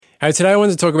Hey, today I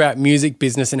wanted to talk about music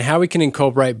business and how we can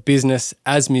incorporate business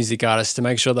as music artists to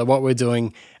make sure that what we're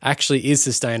doing actually is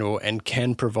sustainable and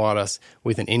can provide us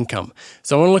with an income.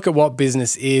 So I want to look at what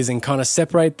business is and kind of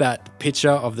separate that picture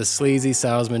of the sleazy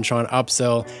salesman trying to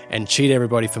upsell and cheat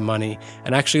everybody for money,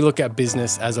 and actually look at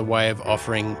business as a way of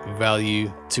offering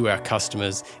value to our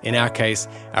customers, in our case,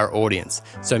 our audience.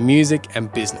 So music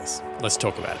and business. Let's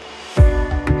talk about it.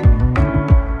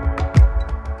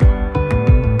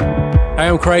 Hey,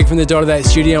 I'm Craig from the Dot of That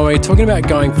Studio, and we're talking about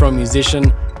going from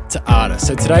musician to artist.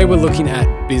 So today we're looking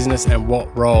at business and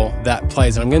what role that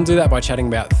plays. And I'm going to do that by chatting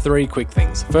about three quick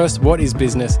things. First, what is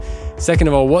business? Second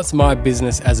of all, what's my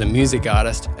business as a music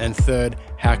artist? And third,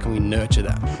 how can we nurture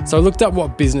that? So I looked up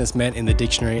what business meant in the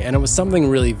dictionary, and it was something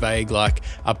really vague, like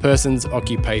a person's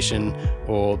occupation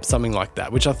or something like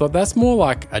that, which I thought that's more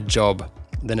like a job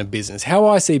than a business. How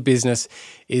I see business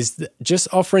is just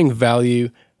offering value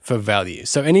for value.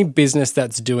 So any business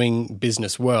that's doing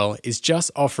business well is just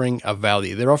offering a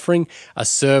value. They're offering a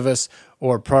service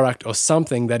or a product or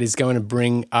something that is going to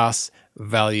bring us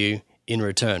value in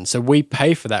return. So we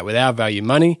pay for that with our value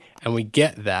money, and we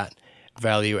get that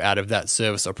value out of that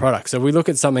service or product. So if we look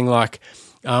at something like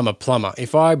a plumber.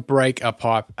 If I break a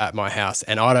pipe at my house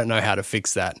and I don't know how to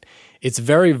fix that, it's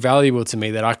very valuable to me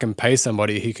that I can pay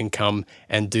somebody who can come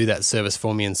and do that service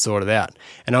for me and sort it out.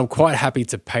 And I'm quite happy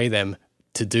to pay them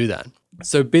to do that.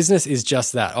 So business is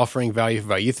just that, offering value for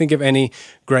value. You think of any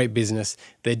great business,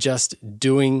 they're just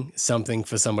doing something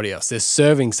for somebody else. They're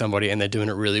serving somebody and they're doing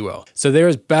it really well. So there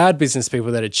is bad business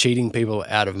people that are cheating people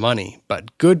out of money,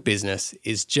 but good business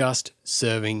is just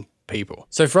serving people.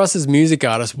 So for us as music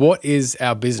artists, what is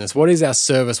our business? What is our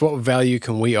service? What value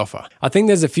can we offer? I think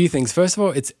there's a few things. First of all,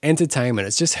 it's entertainment.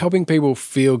 It's just helping people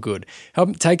feel good,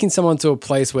 taking someone to a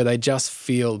place where they just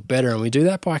feel better. And we do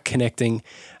that by connecting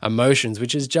emotions,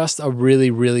 which is just a really,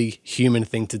 really human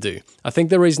thing to do. I think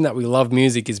the reason that we love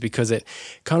music is because it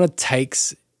kind of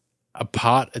takes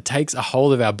a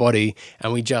hold of our body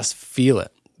and we just feel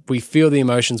it. We feel the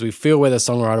emotions, we feel where the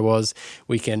songwriter was,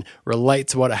 we can relate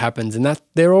to what happens, and that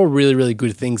they're all really, really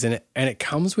good things, and it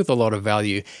comes with a lot of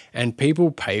value, and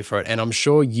people pay for it, and I'm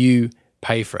sure you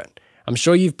pay for it. I'm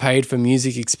sure you've paid for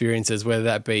music experiences, whether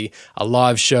that be a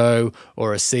live show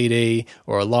or a CD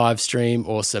or a live stream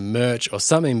or some merch or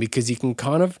something, because you can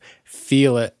kind of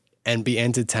feel it and be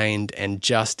entertained and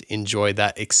just enjoy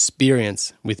that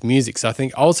experience with music. So I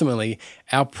think ultimately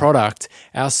our product,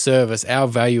 our service, our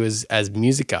value as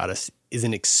music artists is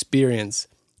an experience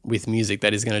with music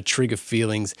that is going to trigger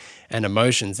feelings and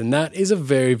emotions. And that is a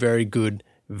very, very good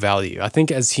value. I think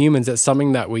as humans, that's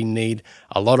something that we need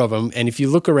a lot of them. And if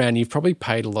you look around, you've probably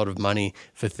paid a lot of money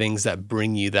for things that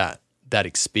bring you that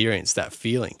experience, that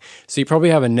feeling. So you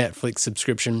probably have a Netflix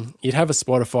subscription, you'd have a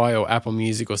Spotify or Apple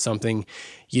Music or something,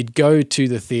 you'd go to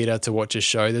the theater to watch a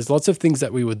show. There's lots of things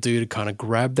that we would do to kind of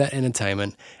grab that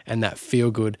entertainment and that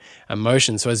feel-good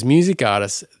emotion. So as music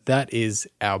artists, that is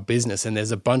our business, and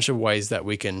there's a bunch of ways that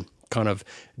we can kind of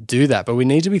do that, but we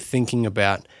need to be thinking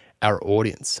about our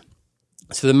audience.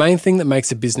 So the main thing that makes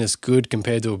a business good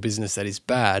compared to a business that is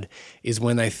bad is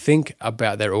when they think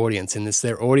about their audience, and it's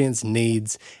their audience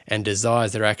needs and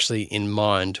desires that are actually in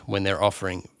mind when they're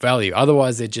offering value.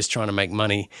 Otherwise, they're just trying to make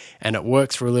money, and it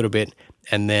works for a little bit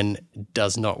and then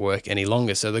does not work any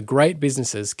longer. So the great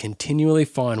businesses continually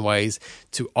find ways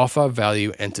to offer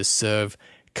value and to serve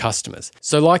customers.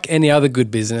 So like any other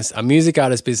good business, a music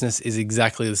artist business is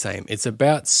exactly the same. It's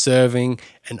about serving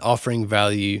and offering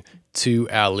value to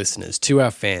our listeners, to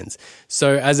our fans.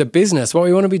 So as a business, what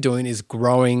we want to be doing is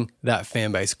growing that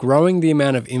fan base, growing the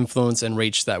amount of influence and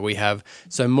reach that we have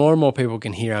so more and more people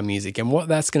can hear our music. And what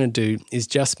that's going to do is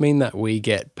just mean that we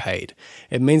get paid.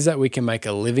 It means that we can make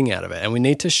a living out of it. And we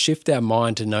need to shift our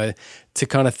mind to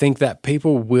kind of think that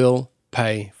people will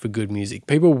pay for good music.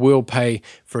 People will pay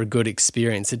for a good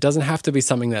experience. It doesn't have to be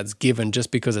something that's given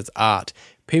just because it's art.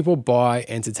 People buy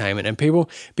entertainment, and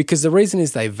because the reason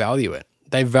is they value it.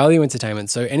 They value entertainment.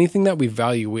 So anything that we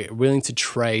value, we're willing to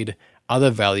trade other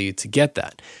value to get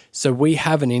that. So we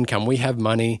have an income, we have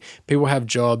money, people have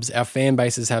jobs, our fan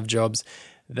bases have jobs.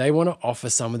 They want to offer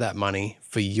some of that money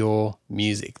for your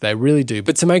music. They really do.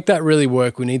 But to make that really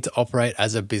work, we need to operate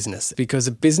as a business, because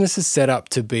a business is set up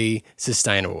to be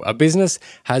sustainable. A business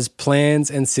has plans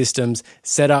and systems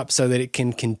set up so that it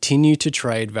can continue to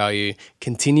trade value,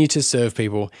 continue to serve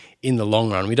people in the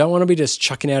long run. We don't want to be just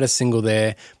chucking out a single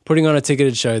there, putting on a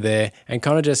ticketed show there, and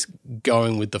kind of just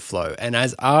going with the flow. And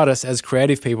as artists, as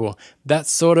creative people, that's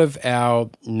sort of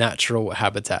our natural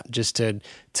habitat, just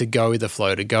to go with the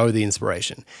flow, to go with the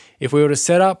inspiration. If we were to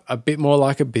set up a bit more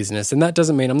like a business, and that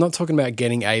doesn't mean, I'm not talking about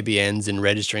getting ABNs and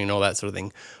registering and all that sort of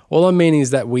thing. All I'm meaning is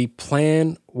that we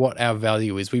plan what our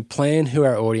value is. We plan who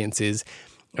our audience is,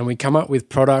 and we come up with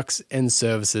products and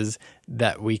services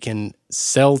that we can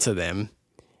sell to them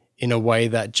in a way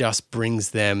that just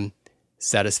brings them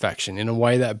satisfaction, in a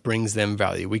way that brings them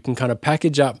value. We can kind of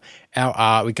package up our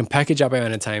art, we can package up our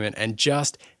entertainment and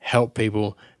just help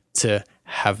people to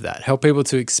have that, help people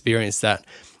to experience that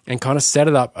and kind of set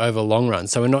it up over long run.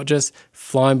 So we're not just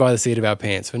flying by the seat of our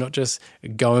pants. We're not just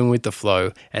going with the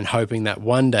flow and hoping that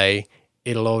one day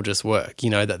it'll all just work,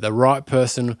 that the right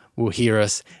person will hear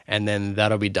us and then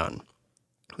that'll be done.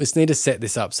 We just need to set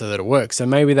this up so that it works. So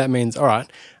maybe that means, all right,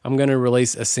 I'm going to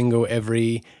release a single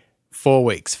every 4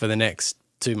 weeks for the next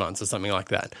 2 months or something like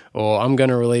that. Or I'm going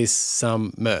to release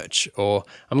some merch, or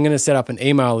I'm going to set up an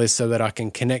email list so that I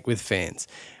can connect with fans,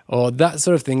 or that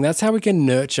sort of thing. That's how we can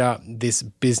nurture this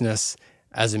business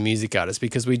as a music artist,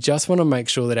 because we just want to make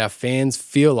sure that our fans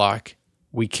feel like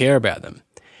we care about them.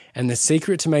 And the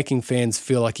secret to making fans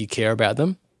feel like you care about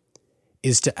them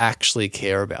is to actually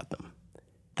care about them.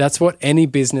 That's what any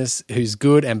business who's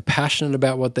good and passionate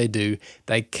about what they do,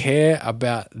 they care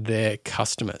about their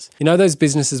customers. Those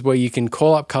businesses where you can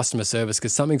call up customer service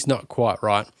because something's not quite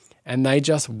right and they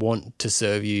just want to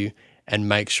serve you and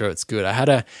make sure it's good. I had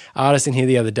an artist in here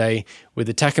the other day with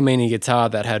a Takamine guitar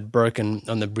that had broken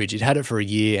on the bridge. He'd had it for a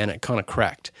year and it kind of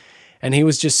cracked. And he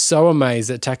was just so amazed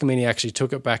that Takamine actually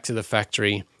took it back to the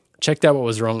factory, checked out what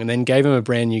was wrong, and then gave him a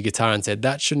brand new guitar and said,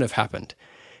 that shouldn't have happened.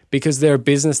 Because they're a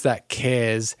business that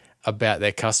cares about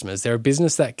their customers. They're a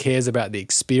business that cares about the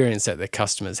experience that their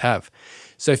customers have.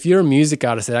 So if you're a music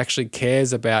artist that actually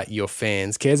cares about your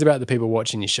fans, cares about the people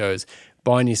watching your shows,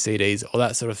 buying your CDs, all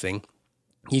that sort of thing,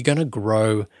 you're going to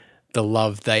grow the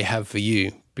love they have for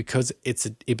you, because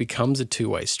it becomes a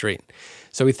two-way street.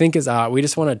 So we think as art, we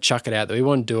just want to chuck it out there. We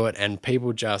want to do it and people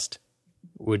would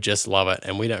just love it.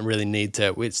 And we don't really need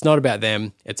to. It's not about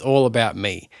them. It's all about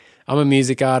me. I'm a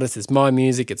music artist. It's my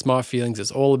music. It's my feelings.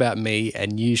 It's all about me,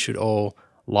 and you should all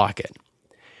like it.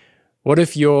 What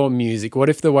if your music, what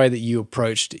if the way that you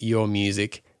approached your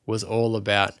music was all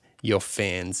about your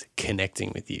fans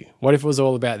connecting with you? What if it was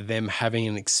all about them having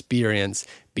an experience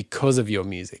because of your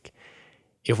music?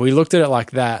 If we looked at it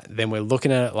like that, then we're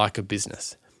looking at it like a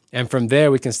business. And from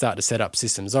there, we can start to set up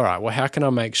systems. All right, well, how can I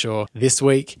make sure this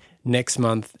week, next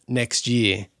month, next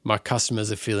year, my customers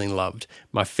are feeling loved?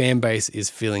 My fan base is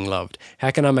feeling loved.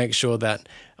 How can I make sure that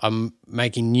I'm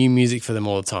making new music for them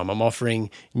all the time? I'm offering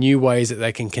new ways that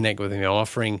they can connect with me. I'm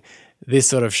offering this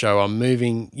sort of show. I'm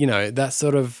moving, that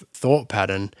sort of thought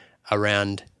pattern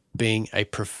around being a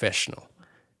professional.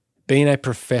 Being a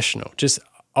professional, just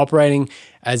operating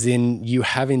as in you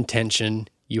have intention,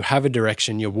 you have a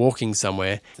direction, you're walking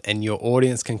somewhere, and your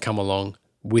audience can come along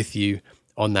with you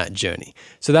on that journey.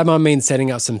 So that might mean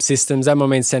setting up some systems. That might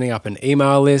mean setting up an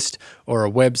email list or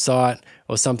a website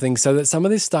or something so that some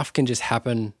of this stuff can just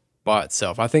happen by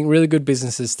itself. I think really good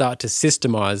businesses start to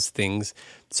systemize things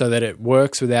so that it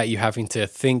works without you having to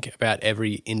think about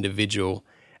every individual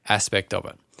aspect of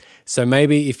it. So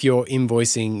maybe if you're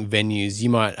invoicing venues, you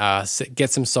might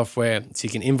get some software so you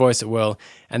can invoice it well,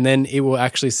 and then it will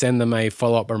actually send them a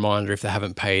follow-up reminder if they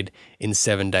haven't paid in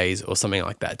 7 days or something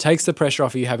like that. It takes the pressure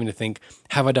off of you having to think,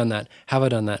 have I done that? Have I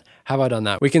done that? Have I done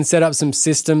that? We can set up some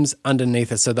systems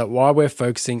underneath it so that while we're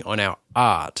focusing on our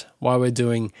art, while we're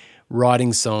doing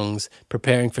writing songs,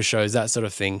 preparing for shows, that sort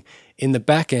of thing, in the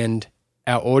back end,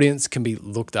 our audience can be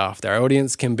looked after. Our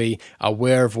audience can be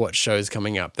aware of what show's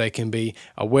coming up. They can be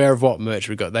aware of what merch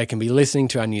we got. They can be listening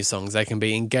to our new songs. They can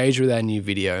be engaged with our new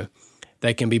video.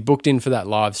 They can be booked in for that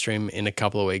live stream in a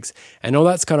couple of weeks. And all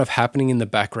that's kind of happening in the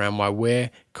background while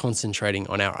we're concentrating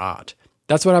on our art.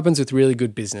 That's what happens with really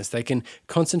good business. They can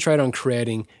concentrate on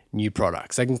creating new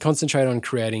products. They can concentrate on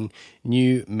creating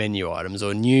new menu items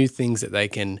or new things that they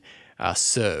can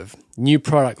serve, new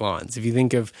product lines. If you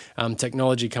think of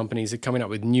technology companies that are coming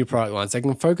up with new product lines, they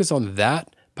can focus on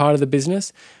that part of the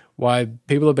business while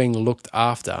people are being looked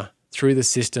after through the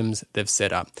systems they've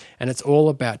set up. And it's all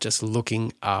about just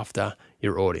looking after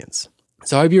your audience.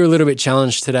 So I hope you're a little bit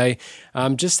challenged today,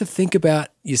 just to think about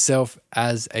yourself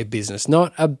as a business,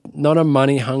 not a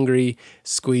money-hungry,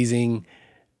 squeezing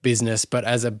business, but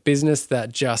as a business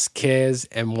that just cares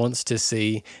and wants to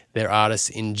see their artists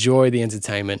enjoy the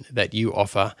entertainment that you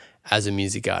offer as a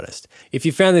music artist. If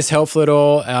you found this helpful at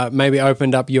all, maybe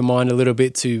opened up your mind a little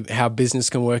bit to how business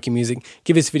can work in music,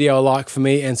 give this video a like for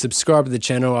me and subscribe to the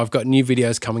channel. I've got new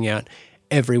videos coming out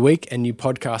every week and new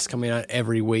podcasts coming out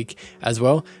every week as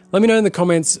well. Let me know in the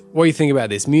comments what you think about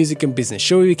this, music and business.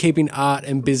 Should we be keeping art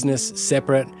and business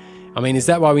separate? I mean, is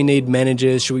that why we need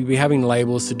managers? Should we be having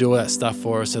labels to do all that stuff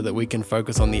for us so that we can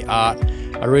focus on the art?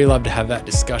 I'd really love to have that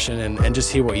discussion and just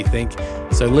hear what you think.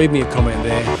 So leave me a comment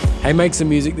there. Hey, make some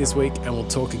music this week and we'll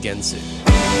talk again soon.